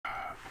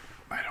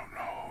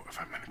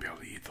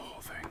the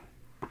whole thing.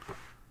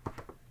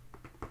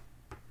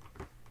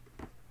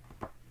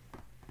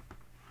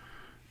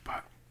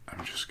 But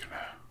I'm just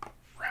gonna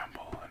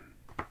ramble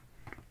and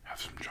have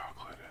some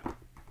chocolate in.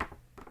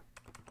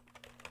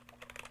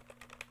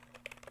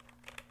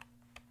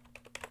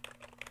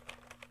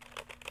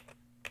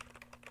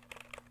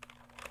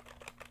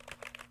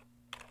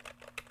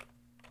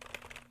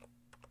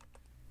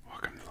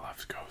 Welcome to the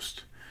Left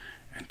Coast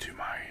and to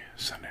my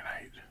Sunday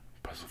night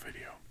puzzle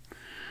video.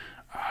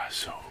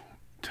 So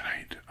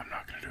tonight I'm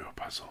not going to do a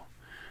puzzle.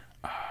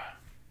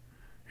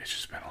 It's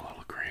just been a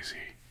little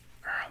crazy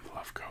around the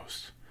Left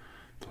Coast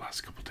the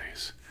last couple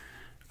days,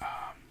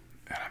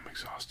 and I'm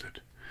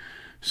exhausted.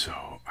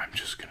 So I'm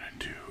just going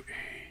to do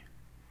a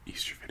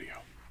Easter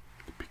video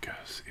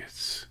because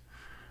it's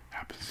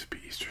happens to be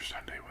Easter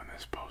Sunday when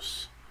this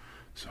posts.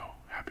 So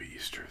happy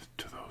Easter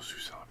to those who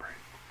celebrate.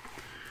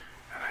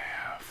 And I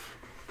have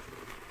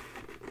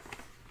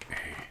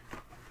a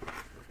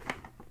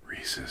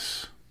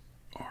Reese's,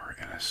 or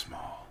in a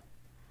small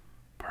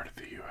part of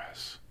the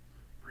US,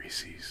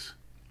 Reese's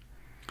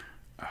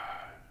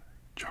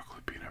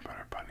chocolate peanut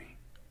butter bunny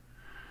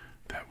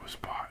that was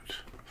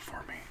bought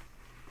for me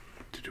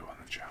to do on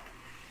the channel.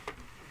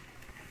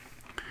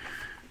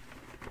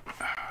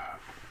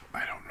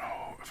 I don't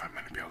know if I'm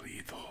going to be able to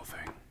eat the whole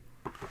thing.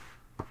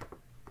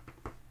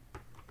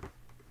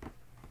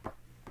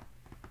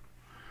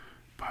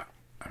 But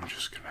I'm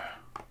just going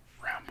to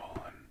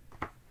ramble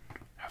and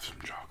have some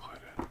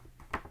chocolate and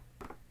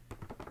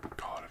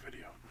call it a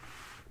video.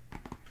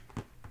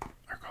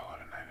 Or call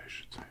it a night, I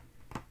should say.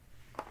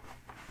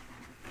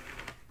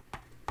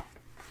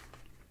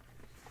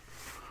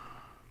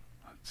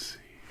 Let's see.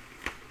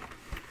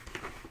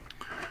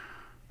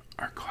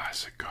 Our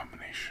classic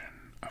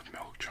combination of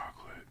milk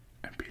chocolate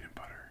and peanut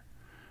butter.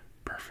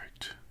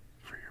 Perfect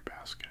for your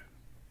basket.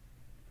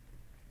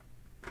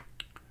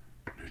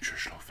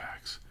 Nutritional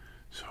facts.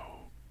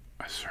 So,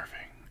 a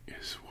serving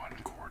is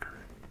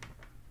 1/4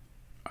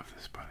 of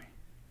this bunny.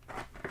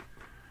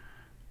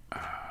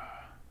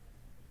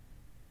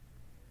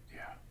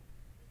 Yeah.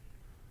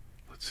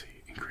 Let's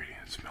see.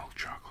 Ingredients: milk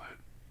chocolate,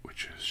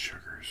 which is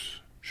sugar,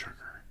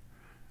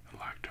 and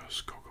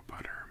lactose, cocoa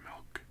butter,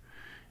 milk.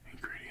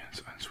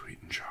 Ingredients: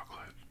 unsweetened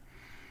chocolate,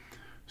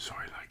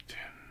 soy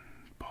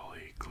lectin,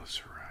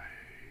 polyglyceride,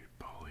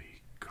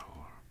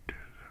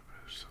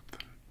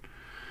 something,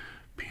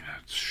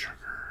 peanuts,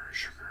 sugar,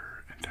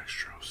 and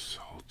dextrose,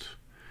 salt,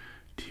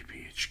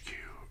 TBHQ,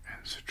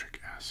 and citric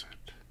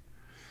acid.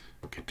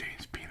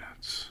 Contains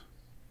peanuts,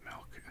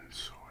 milk, and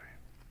soy.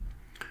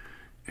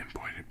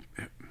 Imported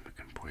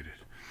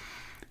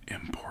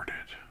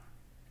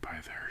by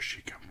the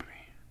Hershey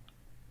Company.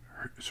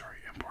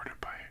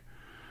 Imported by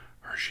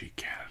Hershey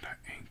Canada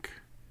Inc.,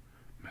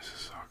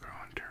 Mississauga,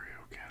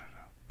 Ontario,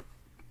 Canada.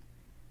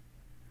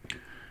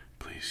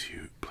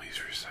 Please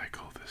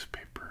recycle this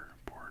paper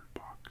board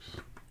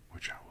box,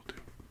 which I will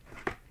do.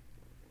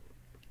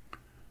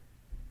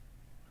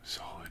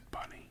 Solid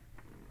bunny.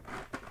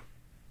 That's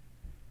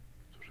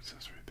what it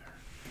says right there.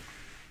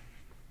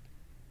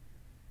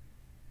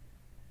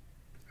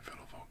 If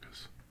it'll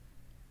focus.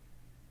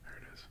 There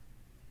it is.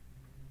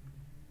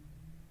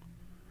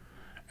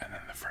 And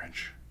then the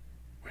French,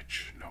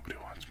 which nobody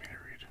wants me to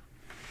read.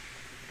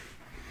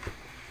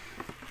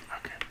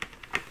 Okay.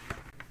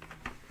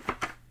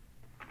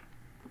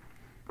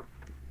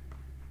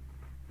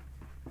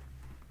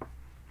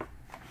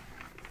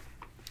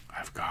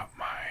 I've got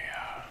my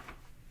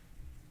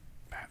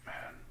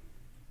Batman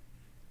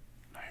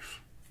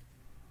knife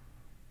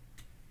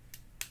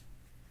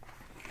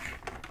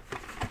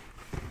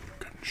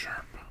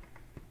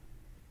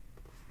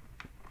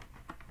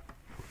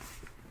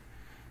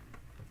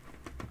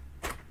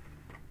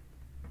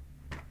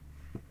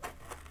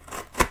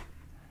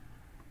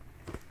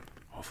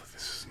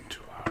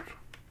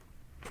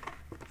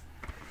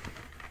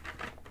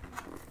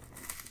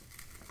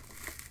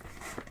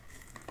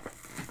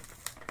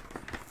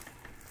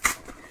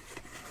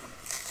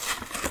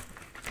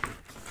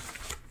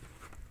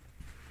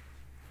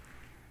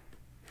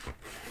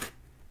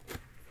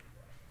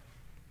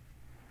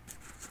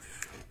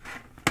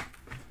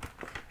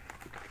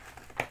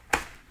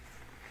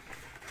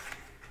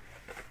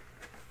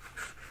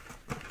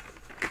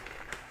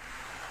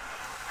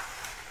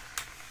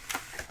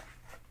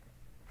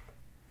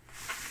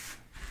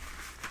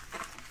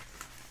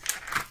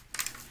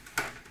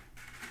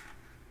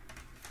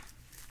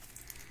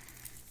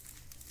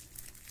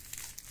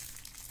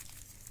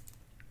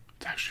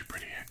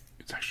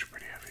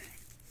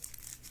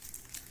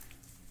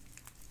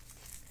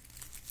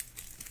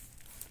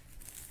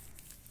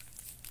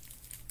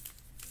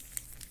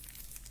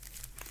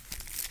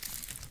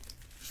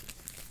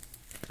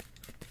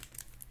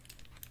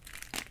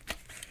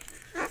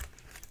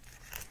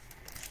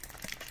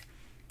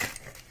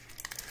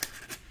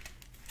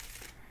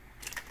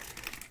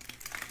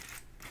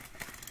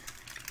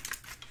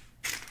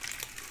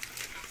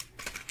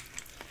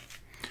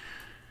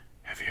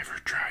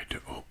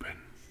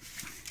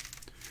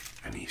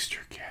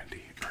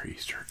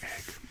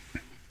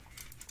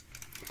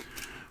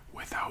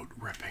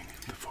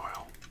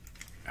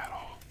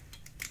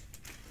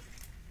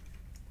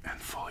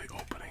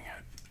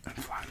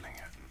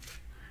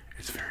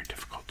It's very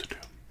difficult to do.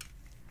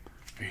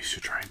 I used to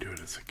try and do it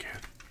as a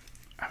kid.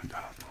 I haven't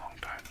done it in a long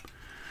time.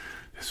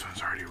 This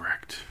one's already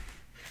wrecked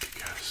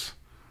because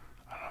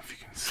I don't know if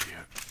you can see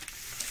it.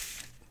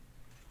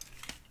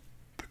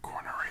 The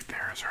corner right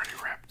there is already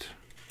ripped.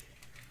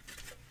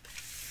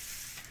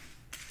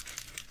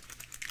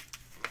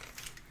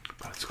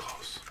 But it's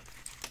close.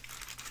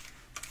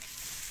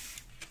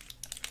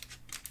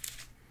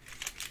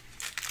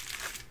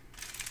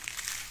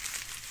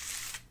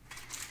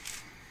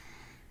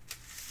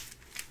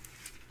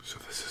 So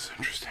this is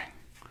interesting.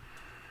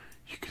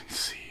 You can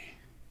see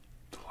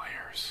the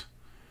layers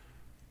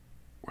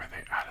where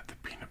they added the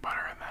peanut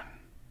butter and then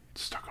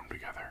stuck them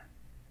together.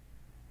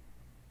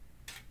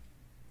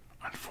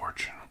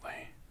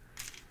 Unfortunately,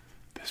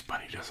 this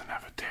bunny doesn't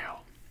have a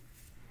tail.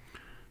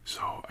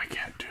 So I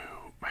can't do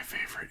my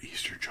favorite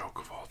Easter joke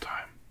of all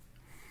time,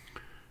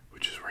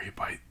 which is where you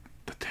bite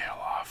the tail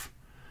off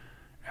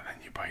and then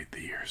you bite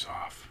the ears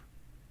off,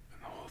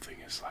 and the whole thing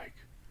is like,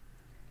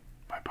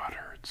 my butt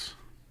hurts.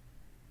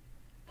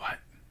 What?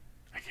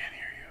 I can't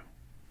hear you.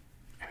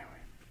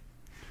 Anyway,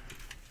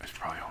 it's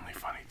probably only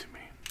funny to me.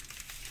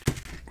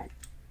 Oh,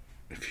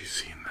 if you've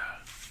seen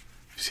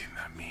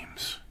the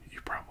memes, you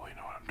probably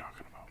know what I'm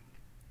talking about.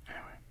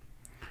 Anyway,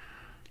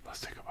 let's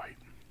take a bite.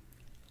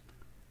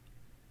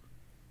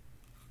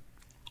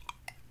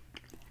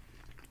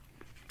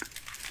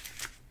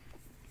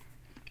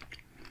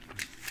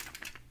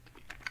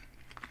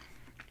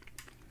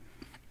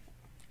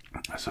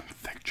 That's some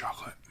thick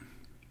chocolate.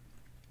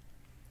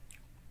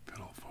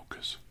 It'll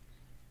focus.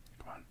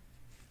 Come on.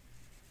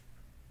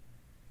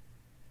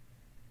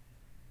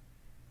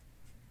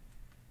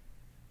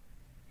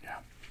 Yeah.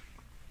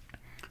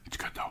 It's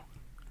good though.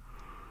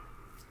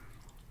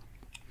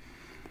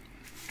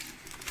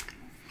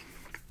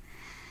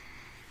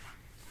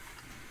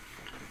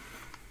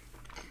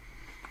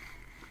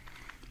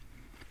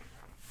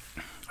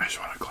 I just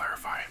want to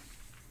clarify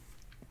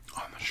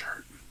on the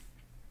shirt.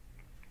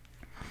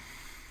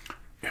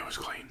 It was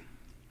clean,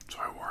 so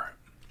I wore it.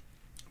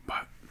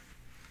 But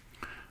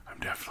I'm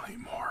definitely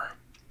more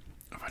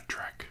of a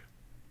Trek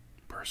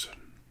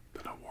person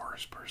than a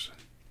Wars person,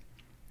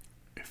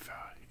 if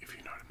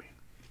you know what I mean.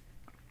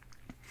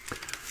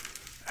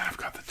 And I've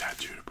got the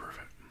tattoo to prove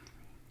it.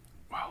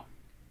 Well,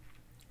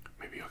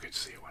 maybe you'll get to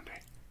see it one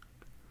day.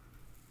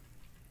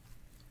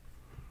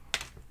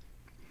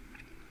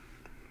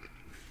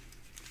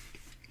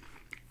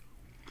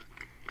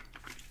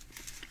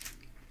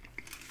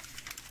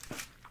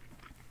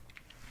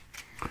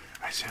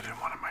 I said in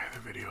one of my other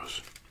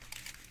videos,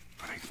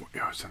 I think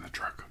it was in the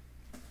truck,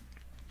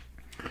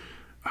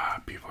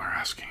 people are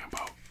asking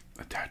about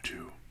a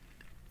tattoo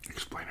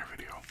explainer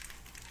video.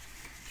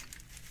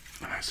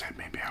 And I said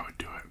maybe I would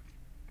do it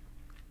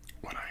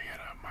when I hit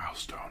a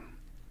milestone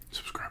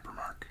subscriber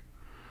mark.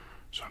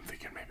 So I'm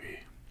thinking maybe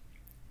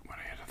when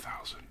I hit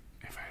 1,000,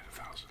 if I hit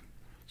 1,000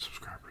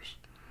 subscribers,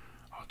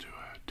 I'll do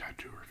a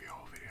tattoo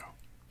reveal video.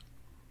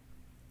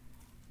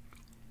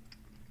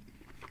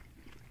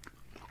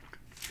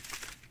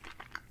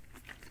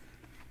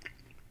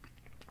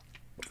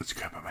 It's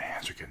good, but my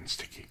hands are getting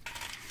sticky.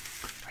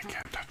 I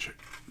can't touch it.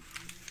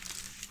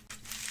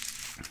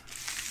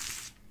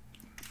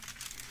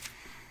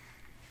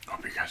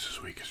 Hope you guys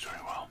this week is doing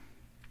well.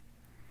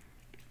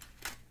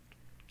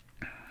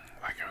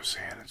 Like I was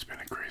saying, it's been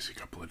a crazy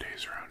couple of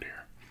days around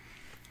here.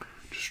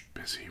 Just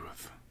busy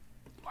with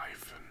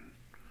life and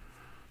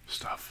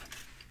stuff.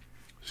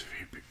 There's a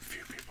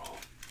few people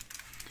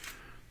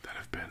that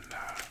have been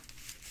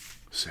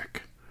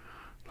sick.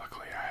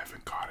 Luckily, I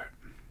haven't caught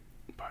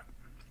it, but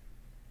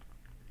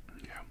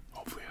yeah,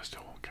 hopefully I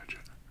still won't catch it.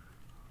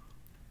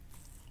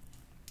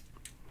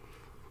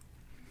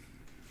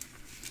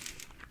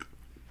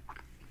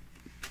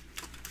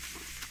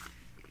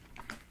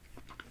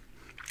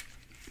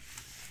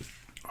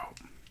 Oh,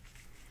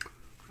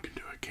 we can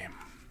do a game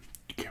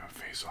of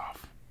face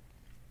off.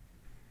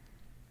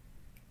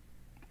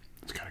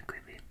 It's kind of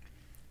creepy.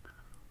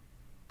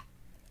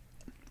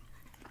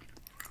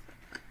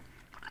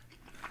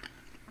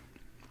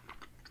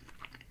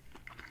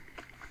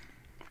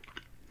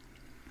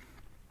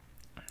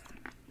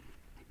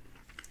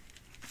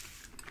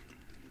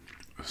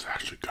 This is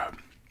actually good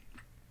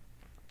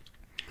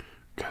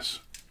because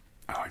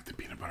I like the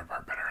peanut butter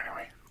part better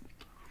anyway.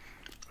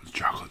 The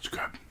chocolate's good,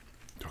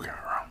 don't get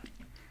me wrong,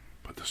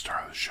 but the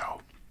star of the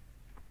show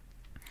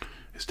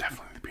is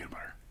definitely the peanut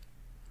butter.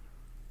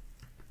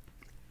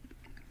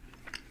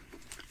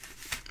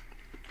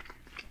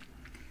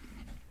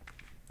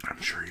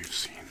 I'm sure you've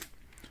seen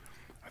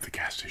at the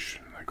gas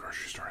station and the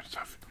grocery store and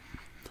stuff.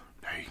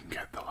 Now you can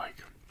get the like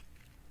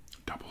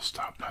double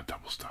stuff, not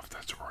double stuff,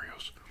 that's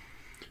Oreos.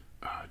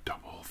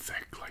 Double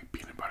thick like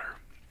peanut butter.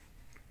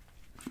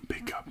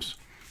 Big cups.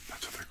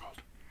 That's what they're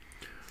called.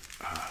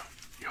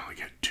 You only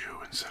get 2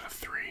 instead of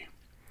 3.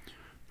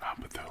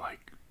 But they're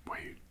like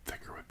way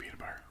thicker with peanut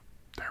butter.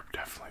 They're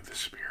definitely the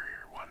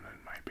superior one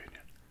in my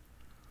opinion.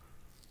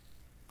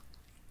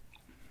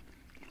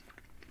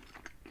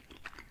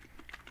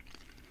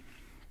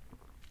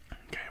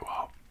 Okay,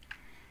 well,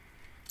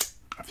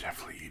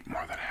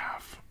 more than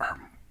half, or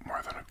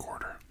more than a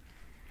quarter.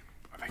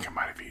 I think I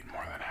might have eaten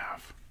more than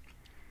half.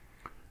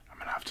 I'm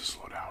gonna have to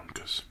slow down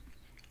because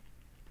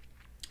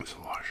it's a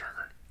lot of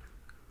sugar.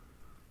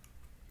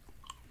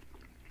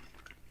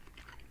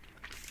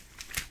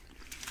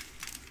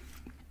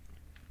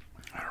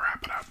 I'm gonna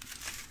wrap it up.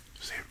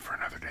 Save it for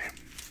another day.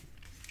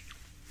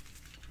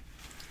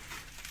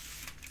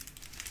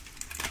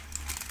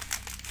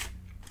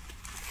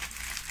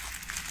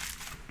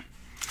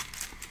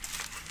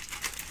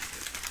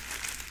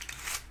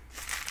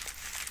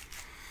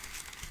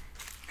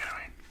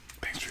 Anyway,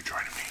 thanks for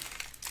joining me.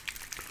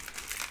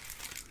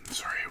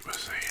 Sorry it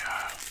was a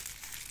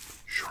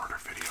shorter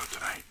video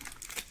tonight,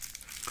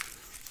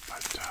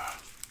 but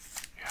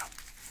yeah,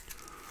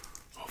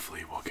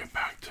 hopefully we'll get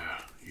back to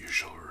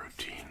usual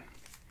routine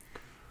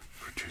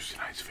for Tuesday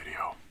night's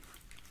video,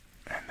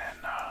 and then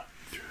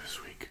through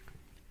this week.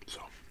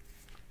 So,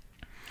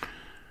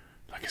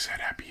 like I said,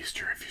 happy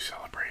Easter if you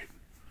celebrate,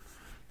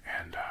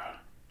 and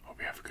hope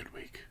you have a good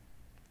week.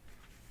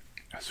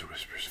 As the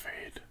whispers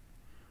fade,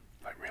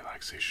 let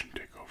relaxation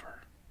take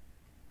over,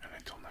 and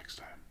until next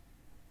time,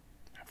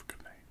 have a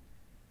good night.